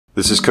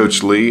This is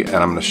Coach Lee, and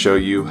I'm going to show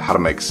you how to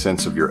make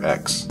sense of your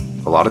ex.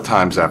 A lot of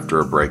times after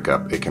a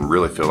breakup, it can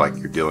really feel like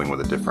you're dealing with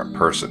a different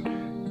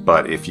person.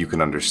 But if you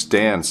can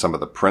understand some of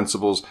the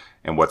principles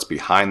and what's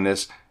behind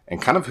this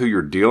and kind of who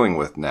you're dealing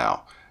with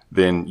now,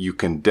 then you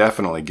can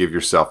definitely give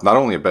yourself not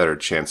only a better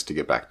chance to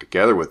get back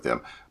together with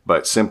them,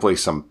 but simply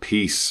some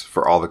peace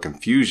for all the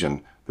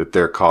confusion that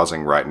they're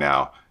causing right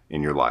now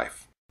in your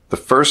life. The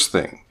first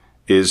thing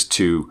is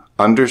to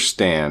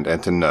understand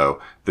and to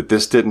know that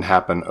this didn't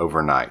happen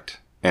overnight.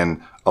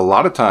 And a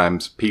lot of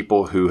times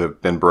people who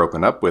have been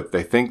broken up with,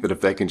 they think that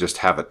if they can just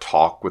have a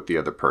talk with the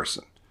other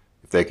person,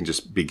 if they can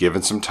just be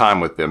given some time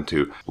with them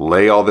to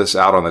lay all this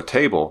out on the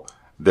table,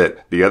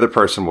 that the other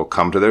person will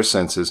come to their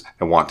senses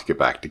and want to get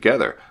back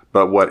together.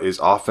 But what is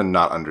often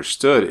not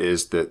understood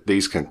is that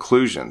these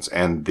conclusions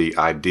and the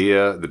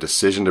idea, the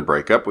decision to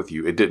break up with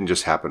you, it didn't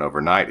just happen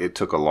overnight. It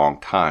took a long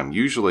time,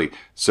 usually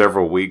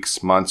several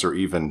weeks, months, or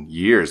even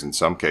years in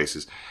some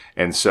cases.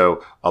 And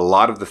so a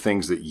lot of the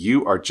things that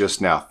you are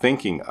just now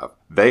thinking of,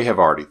 they have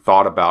already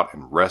thought about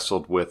and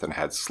wrestled with and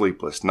had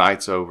sleepless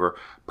nights over,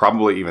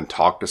 probably even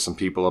talked to some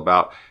people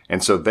about.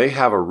 And so they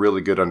have a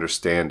really good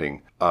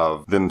understanding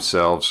of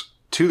themselves,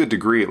 to the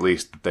degree at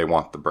least that they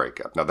want the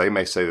breakup. Now, they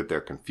may say that they're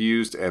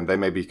confused, and they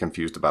may be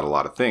confused about a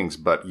lot of things,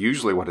 but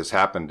usually what has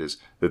happened is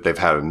that they've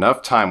had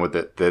enough time with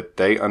it that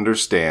they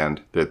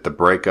understand that the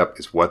breakup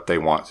is what they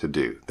want to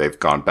do. They've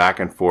gone back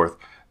and forth.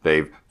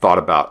 They've thought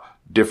about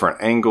different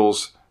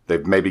angles.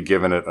 They've maybe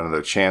given it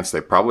another chance.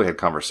 They probably had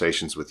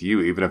conversations with you,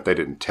 even if they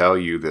didn't tell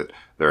you that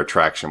their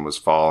attraction was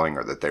falling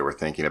or that they were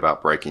thinking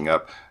about breaking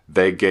up.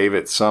 They gave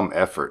it some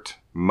effort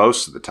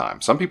most of the time.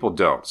 Some people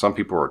don't. Some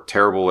people are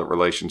terrible at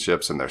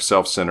relationships and they're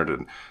self-centered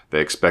and they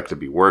expect to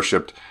be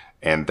worshiped,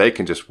 and they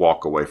can just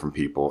walk away from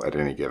people at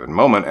any given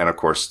moment. And of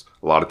course,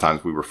 a lot of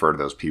times we refer to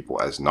those people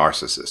as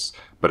narcissists.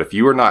 But if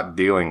you are not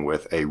dealing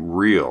with a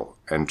real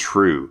and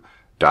true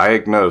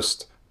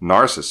diagnosed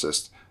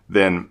narcissist,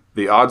 then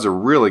the odds are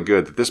really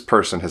good that this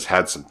person has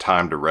had some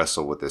time to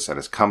wrestle with this and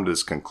has come to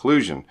this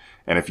conclusion.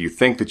 And if you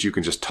think that you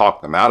can just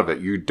talk them out of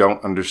it, you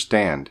don't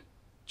understand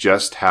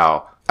just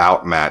how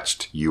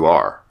outmatched you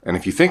are. And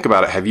if you think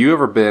about it, have you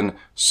ever been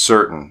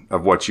certain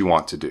of what you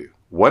want to do?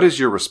 What is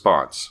your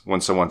response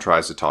when someone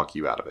tries to talk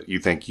you out of it? You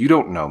think, you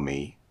don't know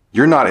me.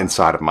 You're not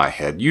inside of my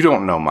head. You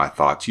don't know my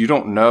thoughts. You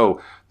don't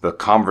know the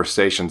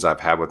conversations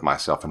I've had with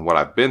myself and what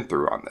I've been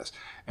through on this.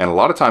 And a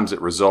lot of times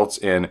it results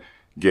in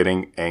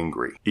getting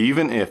angry,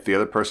 even if the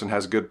other person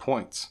has good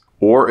points,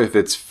 or if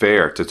it's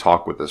fair to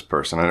talk with this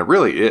person. And it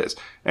really is.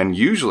 And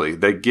usually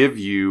they give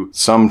you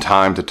some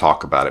time to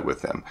talk about it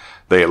with them.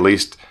 They at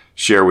least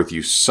share with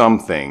you some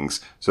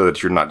things so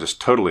that you're not just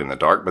totally in the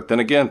dark. But then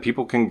again,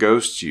 people can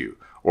ghost you,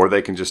 or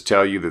they can just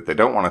tell you that they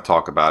don't want to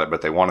talk about it,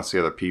 but they want to see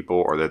other people,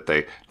 or that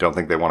they don't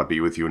think they want to be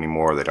with you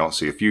anymore, or they don't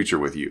see a future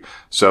with you.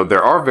 So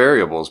there are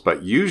variables,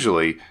 but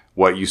usually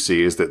what you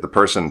see is that the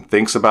person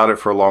thinks about it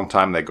for a long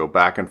time, they go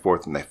back and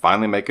forth, and they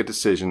finally make a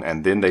decision,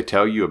 and then they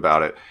tell you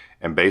about it.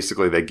 And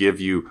basically they give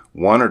you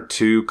one or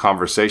two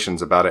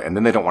conversations about it, and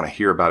then they don't want to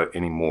hear about it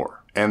anymore.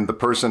 And the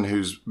person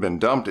who's been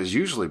dumped is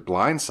usually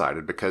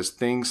blindsided because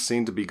things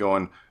seem to be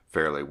going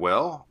fairly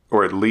well,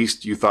 or at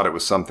least you thought it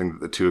was something that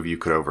the two of you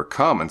could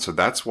overcome. And so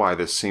that's why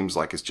this seems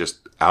like it's just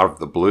out of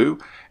the blue,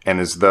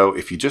 and as though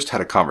if you just had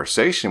a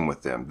conversation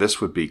with them,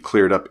 this would be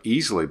cleared up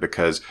easily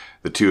because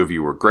the two of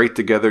you were great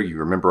together. You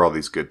remember all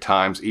these good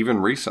times, even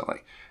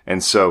recently.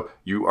 And so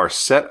you are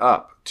set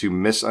up to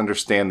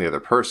misunderstand the other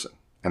person.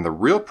 And the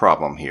real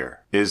problem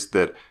here is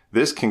that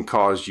this can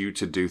cause you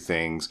to do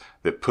things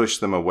that push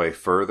them away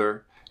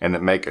further and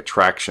that make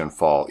attraction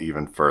fall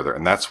even further.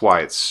 And that's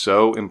why it's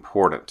so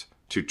important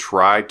to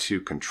try to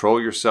control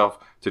yourself,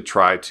 to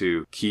try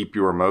to keep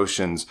your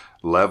emotions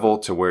level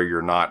to where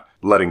you're not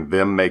letting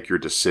them make your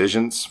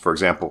decisions. For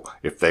example,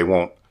 if they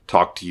won't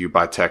talk to you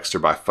by text or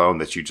by phone,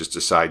 that you just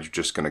decide you're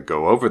just going to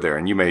go over there.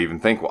 And you may even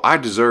think, well, I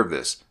deserve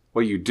this.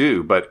 Well, you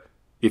do. But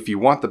if you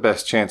want the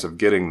best chance of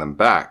getting them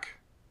back,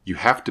 you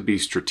have to be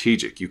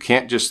strategic. You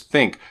can't just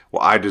think,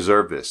 well, I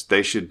deserve this.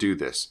 They should do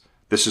this.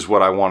 This is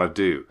what I want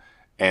to do.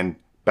 And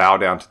bow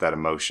down to that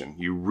emotion.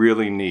 You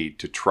really need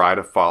to try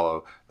to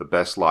follow the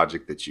best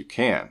logic that you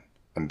can.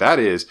 And that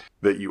is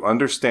that you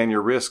understand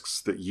your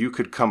risks, that you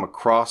could come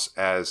across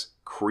as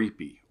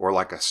creepy or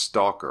like a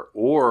stalker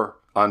or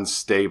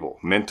unstable,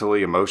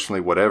 mentally,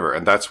 emotionally, whatever.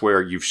 And that's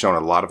where you've shown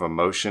a lot of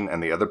emotion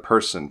and the other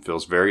person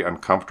feels very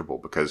uncomfortable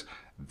because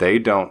they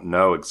don't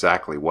know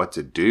exactly what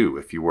to do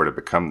if you were to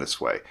become this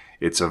way.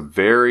 It's a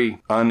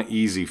very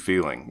uneasy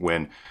feeling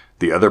when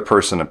the other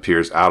person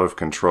appears out of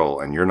control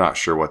and you're not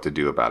sure what to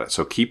do about it.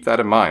 So keep that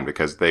in mind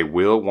because they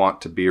will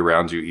want to be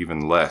around you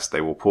even less.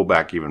 They will pull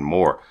back even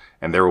more,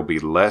 and there will be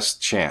less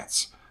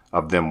chance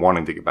of them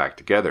wanting to get back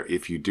together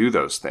if you do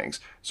those things.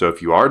 So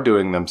if you are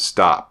doing them,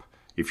 stop.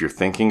 If you're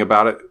thinking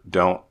about it,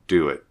 don't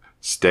do it.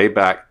 Stay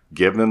back,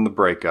 give them the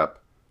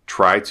breakup,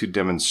 try to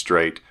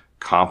demonstrate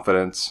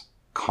confidence,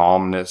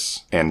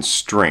 calmness, and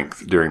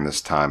strength during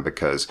this time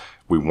because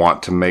we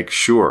want to make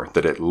sure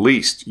that at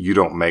least you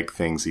don't make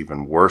things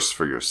even worse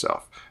for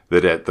yourself.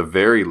 that at the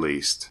very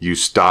least, you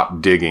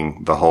stop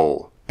digging the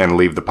hole and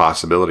leave the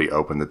possibility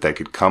open that they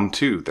could come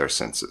to their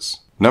senses.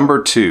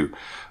 Number 2,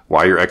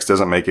 why your ex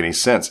doesn't make any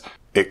sense.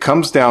 It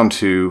comes down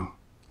to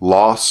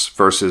loss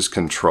versus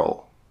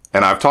control.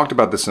 And I've talked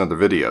about this in other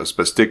videos,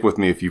 but stick with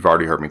me if you've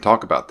already heard me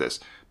talk about this.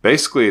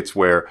 Basically, it's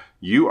where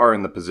you are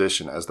in the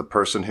position as the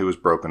person who was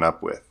broken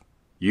up with.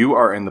 You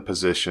are in the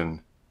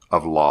position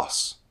of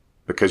loss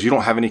because you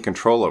don't have any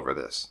control over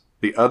this.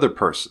 The other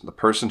person, the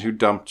person who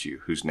dumped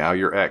you, who's now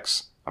your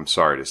ex, I'm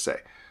sorry to say,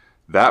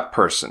 that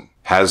person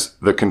has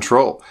the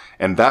control.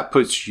 And that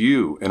puts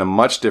you in a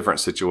much different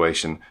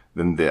situation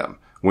than them.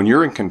 When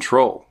you're in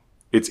control,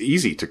 it's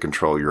easy to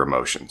control your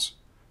emotions.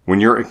 When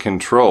you're in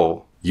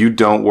control, you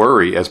don't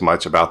worry as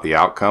much about the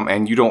outcome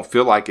and you don't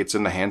feel like it's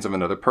in the hands of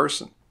another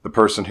person. The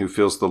person who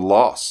feels the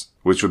loss,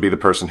 which would be the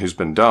person who's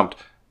been dumped,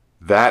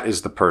 that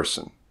is the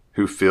person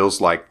who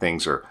feels like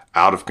things are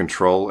out of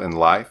control in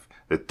life,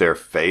 that their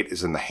fate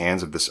is in the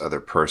hands of this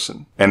other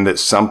person, and that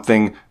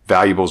something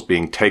valuable is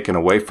being taken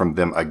away from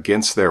them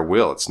against their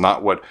will. It's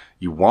not what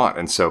you want.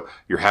 And so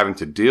you're having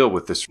to deal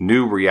with this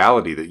new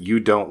reality that you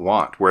don't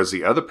want, whereas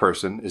the other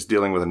person is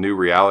dealing with a new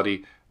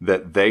reality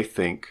that they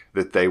think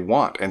that they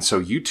want. And so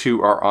you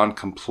two are on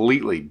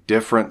completely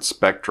different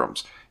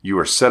spectrums. You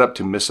are set up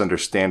to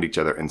misunderstand each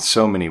other in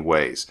so many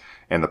ways.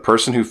 And the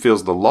person who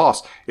feels the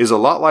loss is a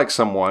lot like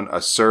someone,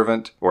 a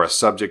servant or a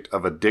subject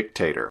of a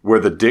dictator, where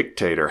the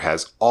dictator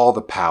has all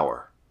the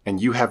power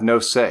and you have no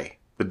say.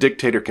 The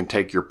dictator can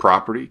take your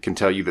property, can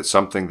tell you that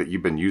something that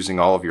you've been using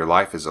all of your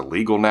life is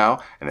illegal now,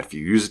 and if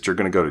you use it, you're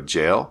going to go to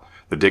jail.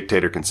 The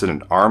dictator can send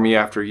an army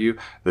after you.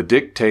 The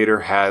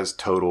dictator has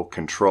total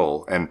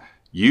control, and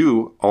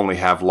you only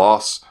have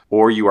loss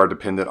or you are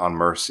dependent on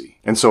mercy.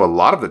 And so a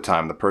lot of the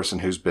time, the person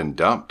who's been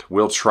dumped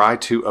will try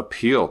to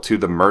appeal to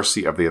the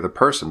mercy of the other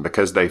person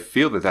because they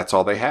feel that that's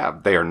all they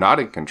have. They are not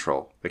in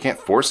control. They can't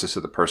force this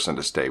other person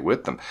to stay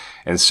with them.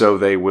 And so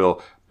they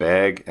will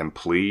beg and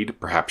plead.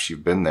 Perhaps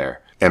you've been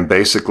there. And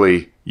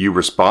basically, you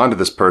respond to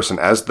this person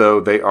as though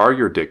they are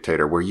your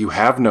dictator, where you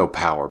have no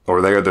power,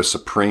 or they are the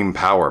supreme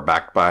power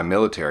backed by a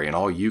military, and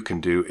all you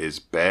can do is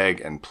beg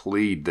and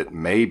plead that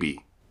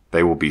maybe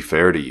they will be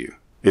fair to you.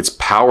 It's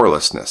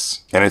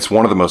powerlessness, and it's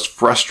one of the most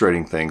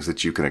frustrating things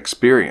that you can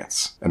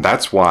experience. And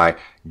that's why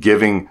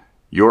giving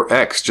your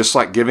ex, just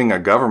like giving a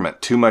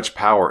government too much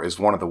power, is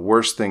one of the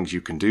worst things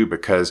you can do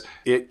because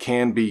it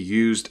can be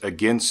used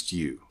against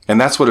you. And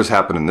that's what has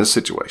happened in this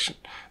situation.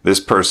 This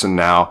person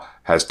now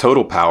has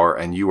total power,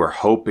 and you are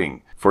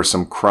hoping for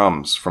some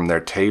crumbs from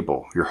their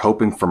table. You're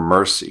hoping for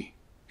mercy.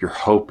 You're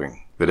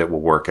hoping that it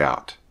will work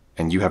out.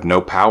 And you have no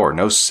power,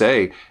 no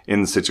say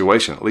in the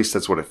situation. At least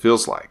that's what it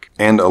feels like.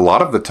 And a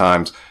lot of the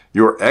times,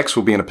 your ex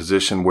will be in a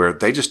position where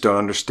they just don't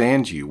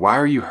understand you. Why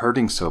are you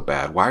hurting so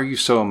bad? Why are you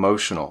so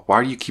emotional?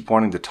 Why do you keep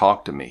wanting to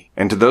talk to me?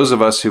 And to those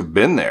of us who've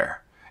been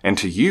there, and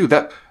to you,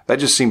 that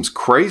just seems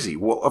crazy.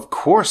 Well, of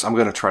course I'm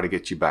going to try to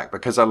get you back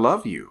because I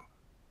love you.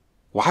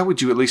 Why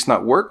would you at least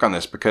not work on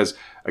this? Because,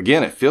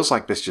 again, it feels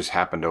like this just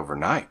happened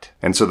overnight.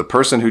 And so the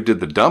person who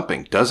did the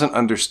dumping doesn't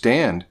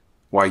understand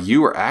why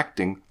you are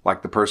acting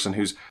like the person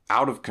who's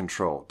out of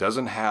control,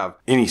 doesn't have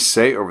any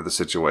say over the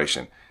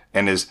situation,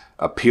 and is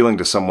appealing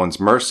to someone's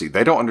mercy.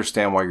 They don't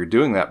understand why you're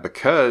doing that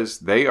because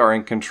they are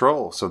in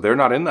control. So they're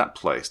not in that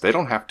place. They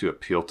don't have to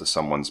appeal to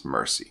someone's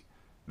mercy.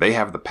 They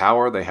have the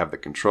power, they have the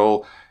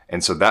control,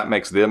 and so that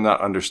makes them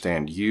not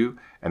understand you,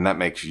 and that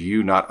makes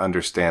you not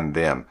understand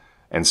them.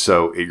 And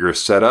so you're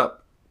set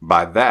up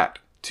by that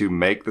to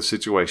make the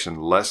situation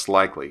less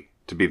likely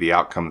to be the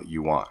outcome that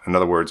you want. In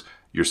other words,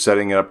 you're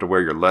setting it up to where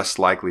you're less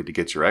likely to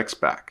get your ex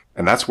back.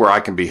 And that's where I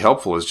can be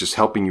helpful, is just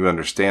helping you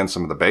understand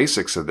some of the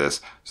basics of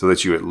this so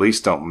that you at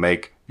least don't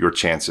make your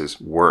chances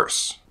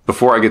worse.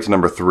 Before I get to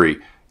number 3,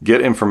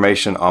 get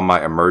information on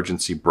my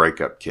emergency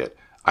breakup kit.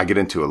 I get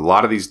into a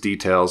lot of these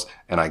details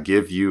and I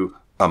give you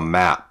a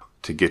map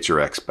to get your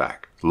ex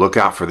back. Look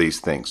out for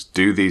these things.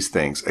 Do these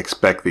things.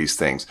 Expect these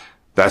things.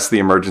 That's the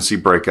emergency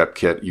breakup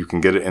kit. You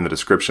can get it in the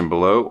description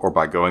below or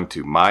by going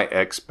to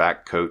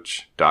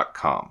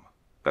myexbackcoach.com.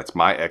 That's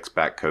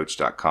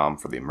myexbackcoach.com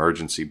for the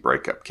emergency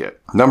breakup kit.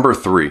 Number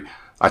 3,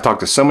 I talk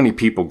to so many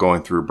people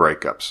going through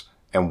breakups,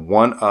 and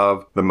one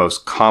of the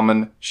most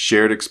common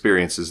shared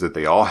experiences that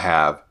they all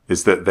have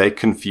is that they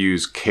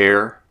confuse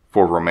care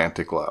for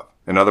romantic love.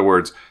 In other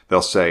words,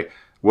 they'll say,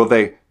 well,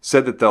 they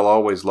said that they'll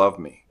always love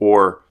me,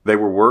 or they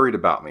were worried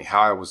about me,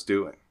 how I was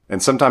doing.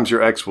 And sometimes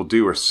your ex will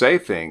do or say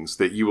things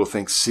that you will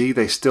think, see,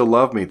 they still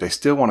love me. They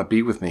still want to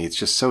be with me. It's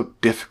just so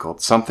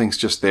difficult. Something's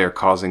just there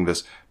causing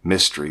this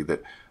mystery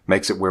that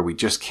makes it where we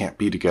just can't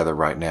be together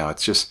right now.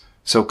 It's just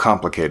so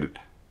complicated.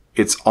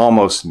 It's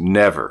almost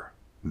never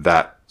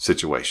that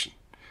situation.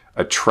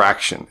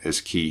 Attraction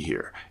is key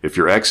here. If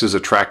your ex is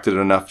attracted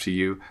enough to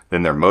you,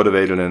 then they're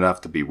motivated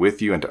enough to be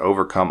with you and to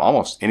overcome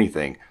almost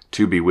anything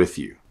to be with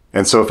you.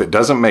 And so if it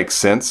doesn't make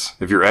sense,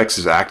 if your ex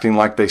is acting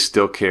like they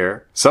still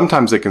care,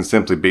 sometimes it can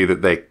simply be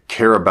that they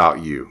care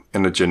about you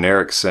in a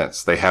generic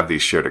sense. They have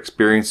these shared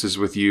experiences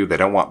with you. They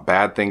don't want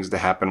bad things to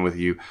happen with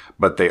you,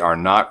 but they are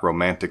not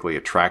romantically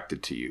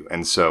attracted to you.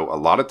 And so a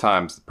lot of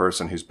times the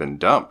person who's been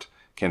dumped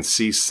can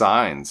see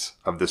signs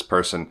of this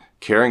person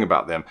caring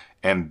about them,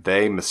 and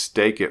they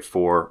mistake it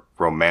for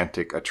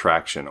romantic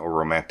attraction or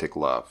romantic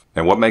love.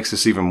 And what makes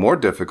this even more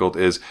difficult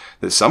is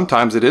that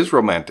sometimes it is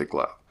romantic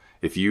love.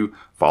 If you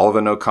follow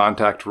the no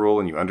contact rule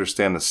and you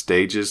understand the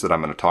stages that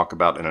I'm going to talk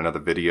about in another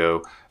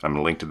video, I'm going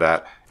to link to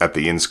that at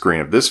the end screen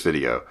of this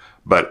video.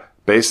 But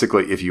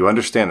basically, if you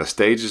understand the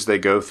stages they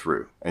go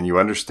through and you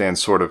understand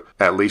sort of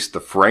at least the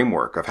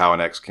framework of how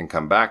an ex can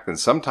come back, then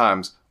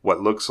sometimes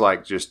what looks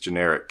like just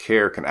generic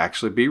care can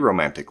actually be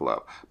romantic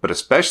love. But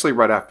especially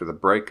right after the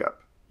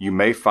breakup, you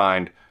may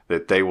find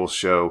that they will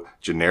show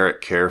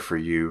generic care for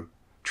you,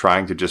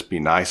 trying to just be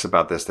nice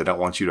about this. They don't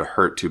want you to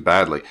hurt too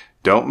badly.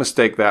 Don't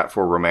mistake that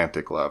for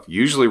romantic love.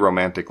 Usually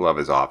romantic love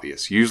is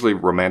obvious. Usually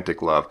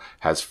romantic love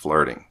has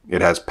flirting.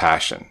 It has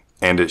passion.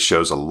 And it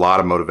shows a lot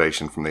of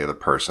motivation from the other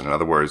person. In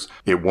other words,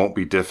 it won't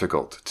be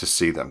difficult to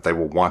see them. They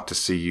will want to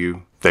see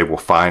you. They will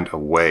find a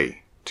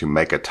way to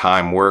make a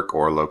time work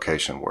or a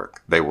location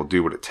work. They will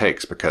do what it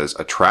takes because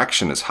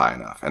attraction is high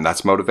enough, and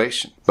that's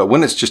motivation. But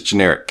when it's just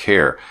generic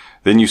care,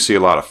 then you see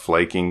a lot of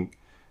flaking.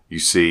 You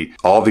see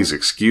all these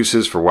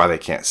excuses for why they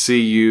can't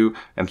see you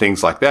and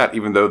things like that,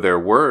 even though their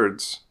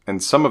words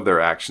and some of their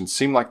actions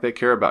seem like they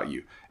care about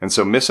you. And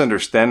so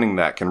misunderstanding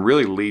that can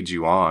really lead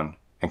you on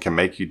and can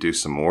make you do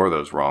some more of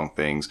those wrong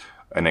things.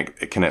 And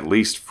it can at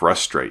least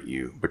frustrate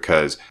you,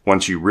 because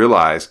once you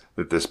realize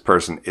that this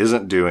person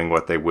isn't doing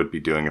what they would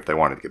be doing if they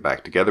wanted to get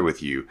back together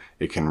with you,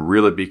 it can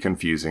really be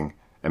confusing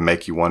and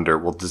make you wonder,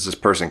 well, does this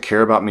person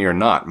care about me or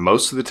not?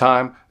 Most of the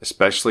time,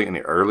 especially in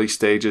the early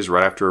stages,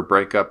 right after a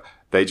breakup,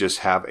 they just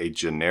have a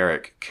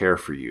generic care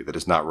for you that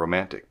is not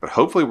romantic. But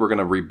hopefully we're going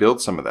to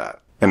rebuild some of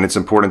that. And it's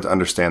important to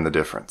understand the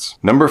difference.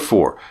 Number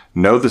 4,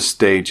 know the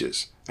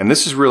stages. And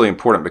this is really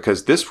important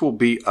because this will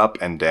be up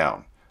and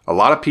down. A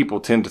lot of people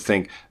tend to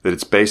think that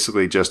it's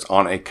basically just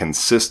on a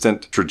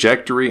consistent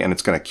trajectory and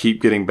it's going to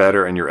keep getting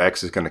better and your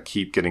ex is going to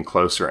keep getting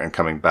closer and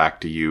coming back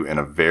to you in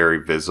a very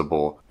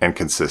visible and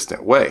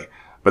consistent way.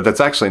 But that's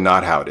actually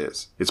not how it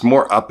is. It's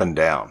more up and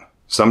down.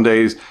 Some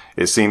days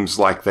it seems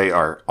like they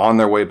are on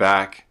their way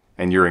back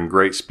and you're in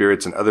great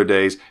spirits, and other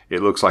days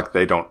it looks like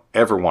they don't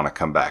ever want to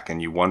come back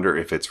and you wonder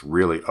if it's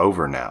really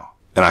over now.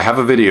 And I have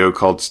a video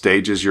called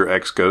Stages Your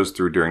Ex Goes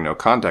Through During No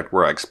Contact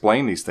where I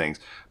explain these things.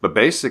 But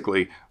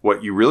basically,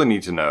 what you really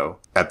need to know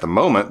at the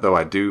moment, though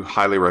I do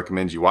highly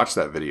recommend you watch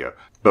that video,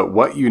 but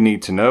what you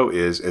need to know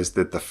is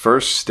that the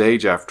first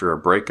stage after a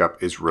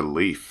breakup is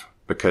relief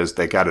because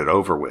they got it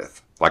over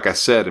with. Like I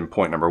said in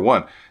point number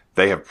 1,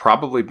 they have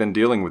probably been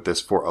dealing with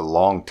this for a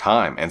long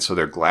time, and so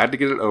they're glad to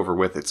get it over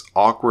with. It's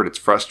awkward, it's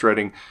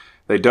frustrating.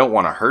 They don't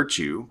want to hurt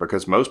you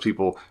because most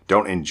people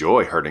don't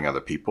enjoy hurting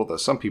other people, though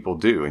some people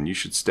do, and you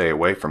should stay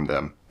away from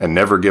them and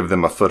never give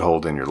them a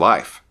foothold in your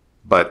life.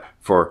 But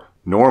for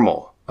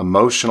normal,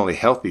 emotionally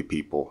healthy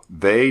people,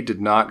 they did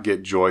not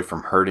get joy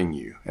from hurting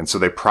you, and so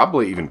they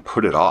probably even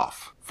put it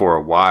off for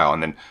a while,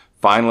 and then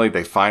finally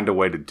they find a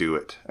way to do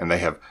it, and they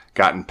have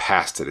gotten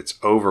past it. It's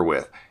over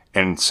with,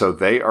 and so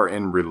they are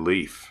in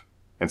relief.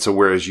 And so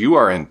whereas you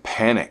are in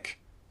panic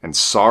and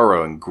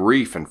sorrow and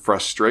grief and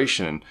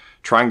frustration and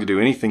trying to do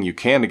anything you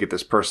can to get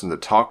this person to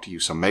talk to you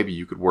so maybe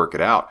you could work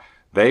it out,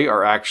 they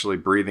are actually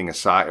breathing a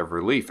sigh of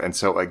relief. And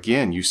so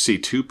again, you see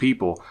two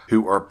people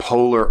who are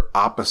polar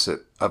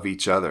opposite of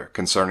each other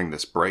concerning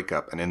this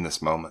breakup and in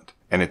this moment.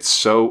 And it's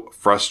so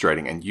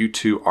frustrating, and you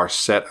two are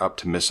set up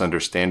to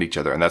misunderstand each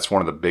other. And that's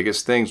one of the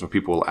biggest things when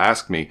people will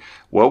ask me,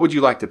 what would you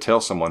like to tell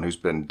someone who's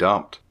been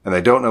dumped? And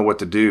they don't know what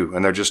to do,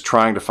 and they're just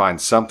trying to find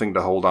something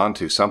to hold on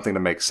to, something to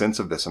make sense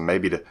of this, and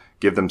maybe to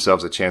give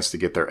themselves a chance to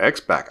get their ex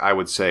back. I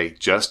would say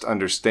just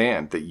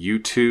understand that you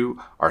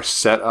two are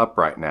set up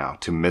right now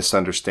to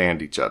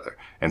misunderstand each other.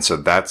 And so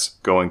that's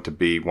going to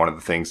be one of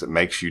the things that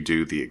makes you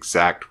do the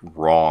exact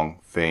wrong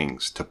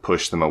things to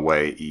push them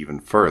away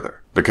even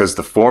further. Because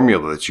the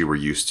formula that you were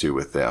used to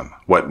with them,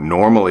 what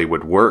normally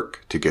would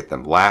work to get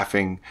them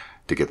laughing,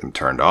 to get them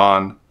turned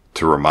on,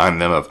 to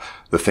remind them of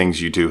the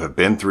things you two have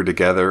been through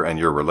together and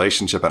your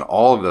relationship and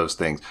all of those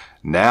things,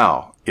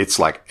 now it's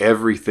like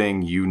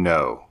everything you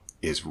know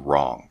is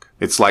wrong.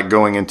 It's like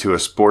going into a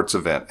sports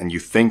event and you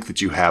think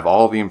that you have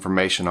all the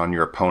information on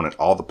your opponent,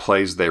 all the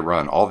plays they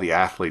run, all the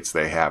athletes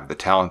they have, the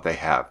talent they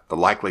have, the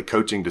likely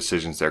coaching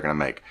decisions they're going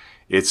to make.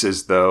 It's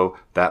as though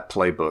that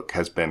playbook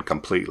has been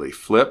completely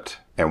flipped,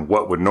 and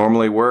what would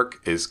normally work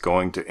is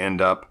going to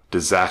end up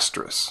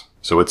disastrous.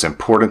 So it's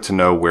important to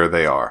know where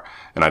they are.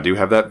 And I do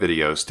have that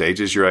video,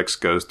 Stages Your Ex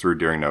Goes Through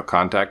During No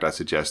Contact. I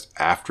suggest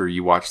after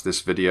you watch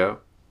this video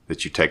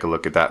that you take a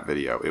look at that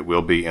video. It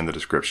will be in the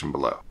description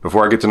below.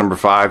 Before I get to number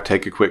 5,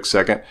 take a quick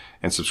second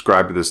and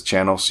subscribe to this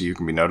channel so you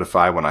can be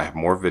notified when I have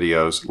more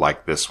videos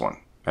like this one.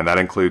 And that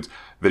includes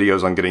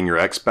videos on getting your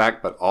ex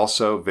back, but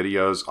also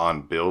videos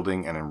on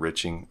building and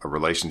enriching a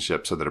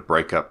relationship so that a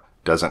breakup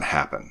doesn't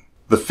happen.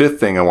 The fifth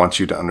thing I want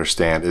you to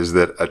understand is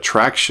that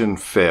attraction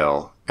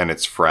fails and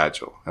it's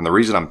fragile. And the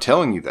reason I'm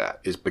telling you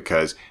that is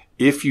because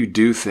if you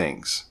do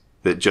things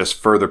that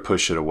just further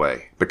push it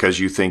away because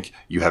you think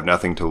you have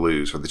nothing to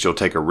lose, or that you'll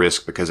take a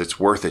risk because it's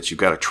worth it, you've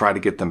got to try to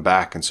get them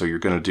back. And so you're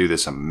going to do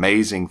this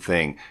amazing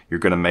thing. You're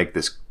going to make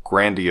this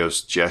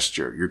grandiose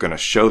gesture. You're going to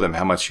show them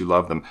how much you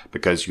love them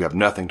because you have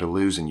nothing to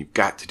lose and you've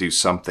got to do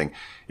something.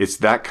 It's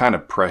that kind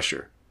of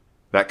pressure,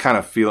 that kind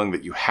of feeling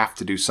that you have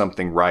to do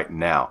something right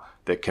now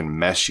that can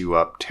mess you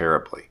up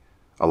terribly.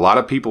 A lot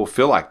of people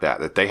feel like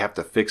that they have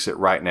to fix it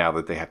right now,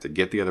 that they have to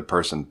get the other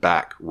person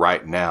back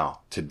right now,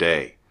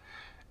 today.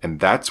 And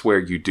that's where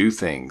you do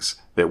things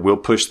that will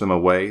push them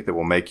away, that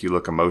will make you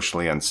look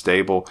emotionally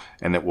unstable,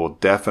 and that will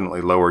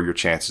definitely lower your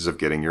chances of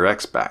getting your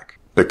ex back.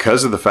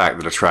 Because of the fact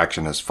that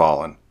attraction has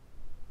fallen,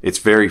 it's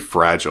very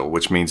fragile,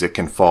 which means it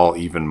can fall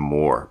even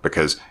more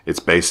because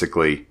it's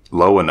basically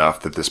low enough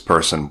that this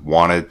person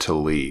wanted to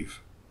leave.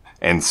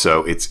 And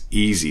so it's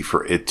easy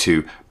for it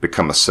to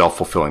become a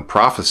self-fulfilling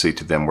prophecy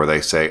to them where they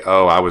say,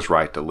 oh, I was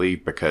right to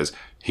leave because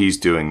he's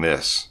doing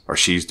this or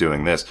she's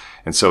doing this.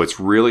 And so it's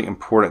really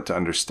important to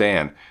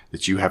understand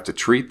that you have to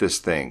treat this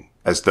thing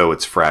as though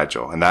it's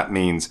fragile. And that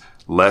means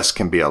less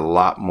can be a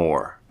lot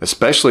more,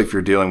 especially if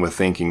you're dealing with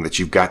thinking that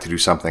you've got to do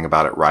something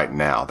about it right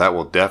now. That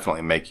will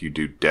definitely make you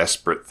do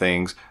desperate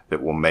things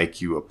that will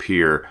make you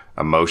appear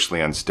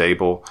emotionally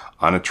unstable,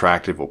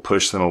 unattractive, will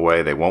push them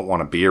away. They won't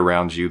want to be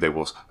around you. They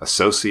will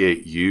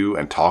associate you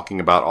and talking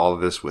about all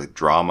of this with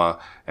drama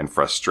and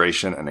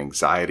frustration and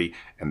anxiety,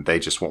 and they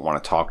just won't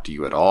want to talk to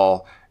you at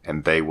all,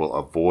 and they will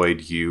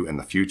avoid you in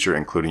the future,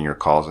 including your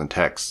calls and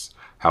texts.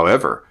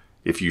 However,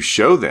 if you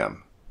show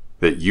them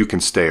that you can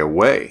stay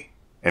away,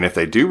 and if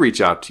they do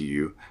reach out to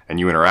you and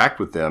you interact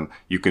with them,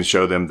 you can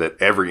show them that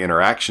every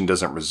interaction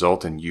doesn't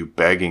result in you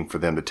begging for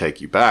them to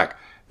take you back,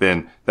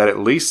 then that at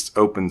least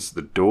opens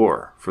the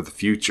door for the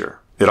future.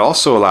 It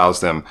also allows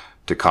them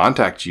to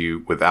contact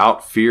you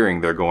without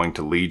fearing they're going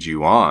to lead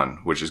you on,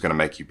 which is going to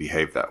make you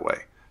behave that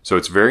way. So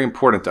it's very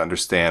important to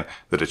understand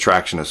that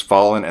attraction has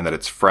fallen and that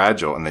it's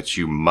fragile and that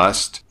you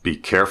must be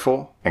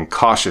careful and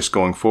cautious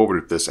going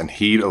forward with this and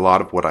heed a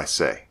lot of what I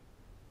say.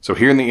 So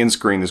here in the end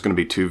screen, there's going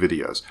to be 2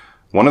 videos.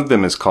 One of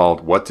them is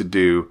called What to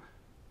Do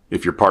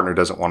If Your Partner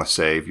Doesn't Want to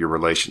Save Your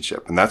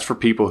Relationship. And that's for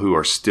people who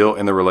are still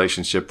in the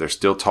relationship. They're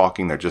still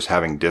talking. They're just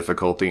having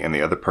difficulty. And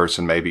the other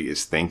person maybe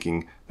is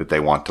thinking that they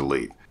want to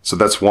leave. So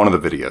that's one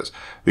of the videos.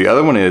 The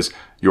other one is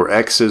Your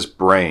Ex's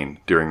Brain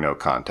During No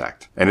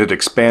Contact. And it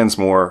expands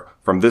more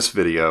from this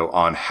video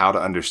on how to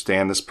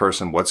understand this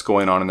person, what's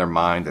going on in their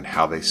mind, and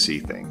how they see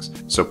things.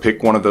 So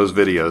pick one of those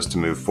videos to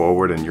move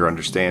forward in your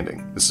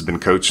understanding. This has been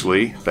Coach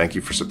Lee. Thank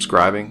you for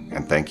subscribing,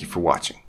 and thank you for watching.